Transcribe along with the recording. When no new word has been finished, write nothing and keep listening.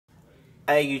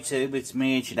Hey YouTube, it's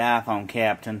Mitch at iPhone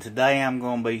Captain. Today I'm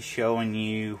going to be showing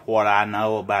you what I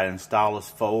know about Installous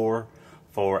 4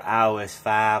 for iOS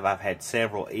 5. I've had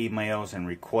several emails and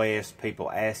requests,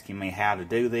 people asking me how to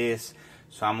do this,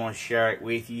 so I'm going to share it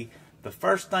with you. The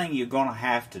first thing you're going to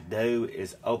have to do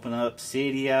is open up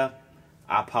Cydia.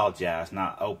 I apologize,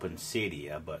 not open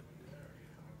Cydia, but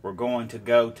we're going to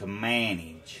go to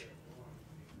Manage,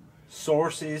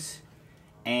 Sources,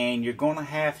 and you're going to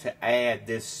have to add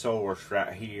this source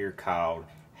right here called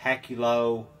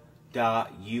hackulo.us.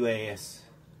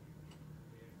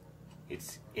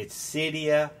 It's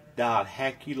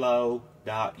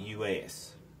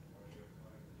cydia.hackulo.us.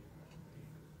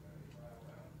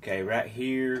 Okay, right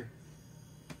here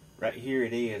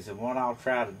it is. And what I'll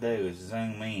try to do is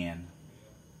zoom in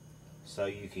so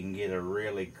you can get a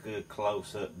really good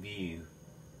close-up view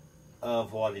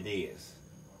of what it is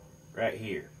right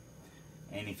here.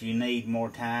 And if you need more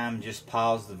time, just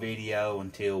pause the video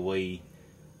until you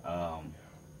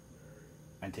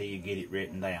get it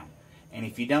written down. And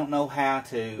if you don't know how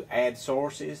to add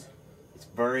sources, it's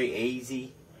very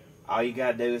easy. All you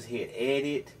gotta do is hit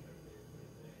Edit,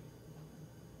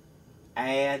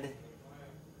 Add,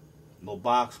 little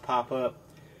box pop up.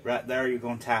 Right there you're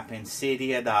gonna type in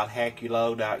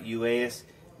cydia.hackulo.us,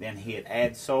 then hit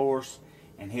Add Source,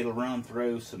 and it'll run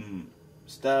through some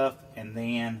stuff, and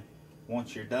then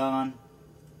once you're done,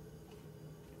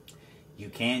 you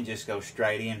can just go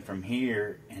straight in from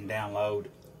here and download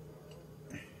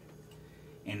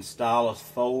Installous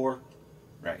 4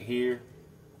 right here.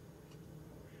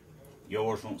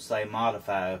 Yours won't say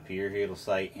modify up here, it'll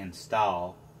say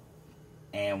install.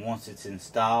 And once it's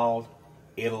installed,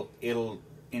 it'll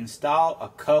install a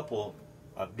couple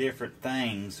of different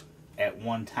things at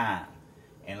one time.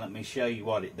 And let me show you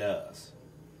what it does.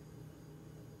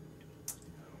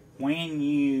 When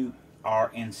you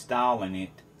are installing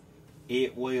it,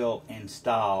 it will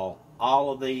install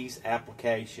all of these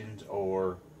applications,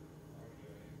 or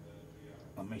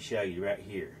let me show you right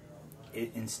here.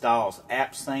 It installs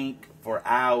appsync for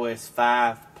iOS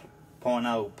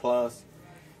 5.0 plus,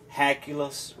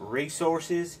 Hackulous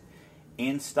Resources,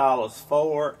 Installous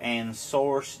 4, and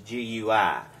Source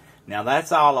GUI. Now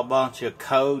that's all a bunch of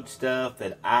code stuff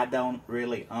that I don't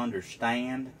really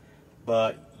understand,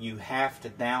 but you have to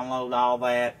download all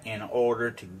that in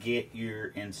order to get your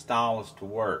Installous to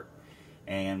work.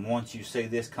 And once you see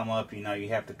this come up, you know you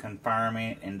have to confirm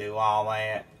it and do all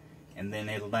that, and then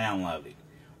it'll download it.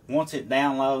 Once it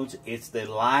downloads,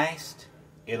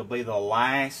 it'll be the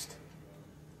last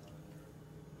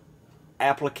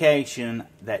application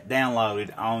that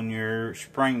downloaded on your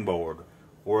springboard,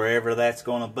 wherever that's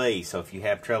going to be. So if you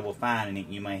have trouble finding it,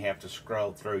 you may have to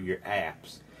scroll through your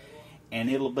apps. And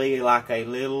it'll be like a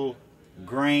little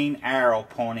green arrow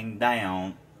pointing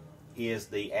down is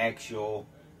the actual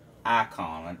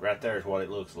icon. Right there is what it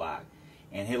looks like.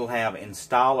 And it'll have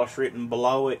Installous written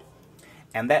below it.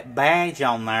 And that badge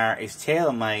on there is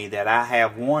telling me that I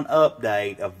have one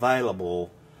update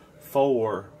available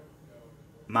for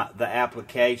the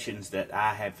applications that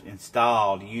I have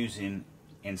installed using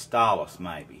Installous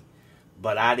maybe.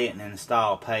 But I didn't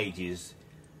install Pages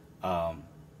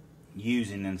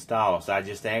using Installous. I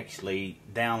just actually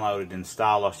downloaded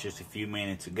Installous just a few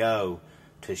minutes ago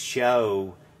to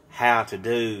show how to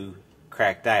do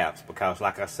cracked apps, because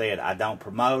like I said, I don't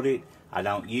promote it, I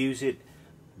don't use it,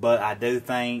 but I do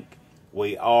think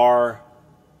we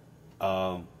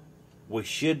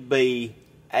should be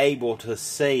able to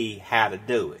see how to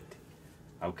do it.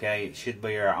 Okay, it should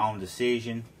be our own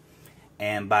decision,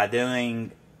 and by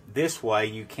doing this way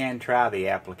you can try the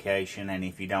application, and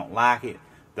if you don't like it,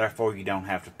 therefore you don't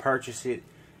have to purchase it.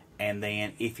 And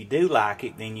then if you do like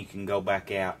it, then you can go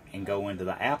back out and go into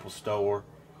the Apple Store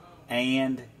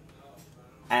and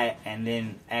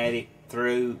then add it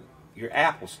through your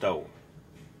Apple Store.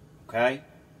 Okay?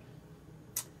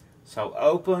 So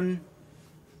open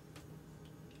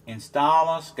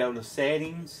Installous, go to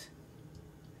Settings.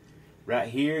 Right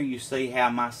here you see how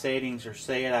my settings are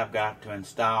set. I've got to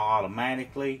install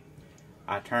automatically.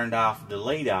 I turned off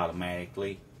delete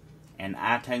automatically. And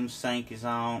iTunes Sync is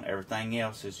on. Everything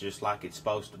else is just like it's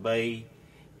supposed to be.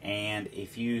 And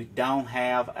if you don't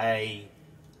have a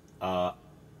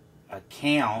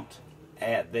account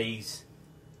at these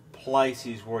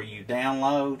places where you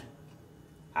download,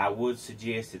 I would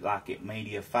suggest it like at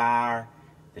MediaFire,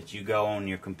 that you go on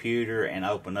your computer and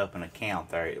open up an account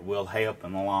there. It will help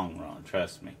in the long run,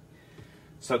 trust me.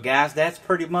 So guys, that's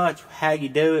pretty much how you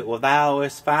do it with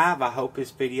iOS 5. I hope this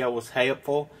video was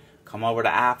helpful. Come over to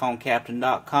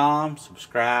iPhoneCaptain.com,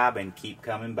 subscribe, and keep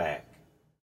coming back.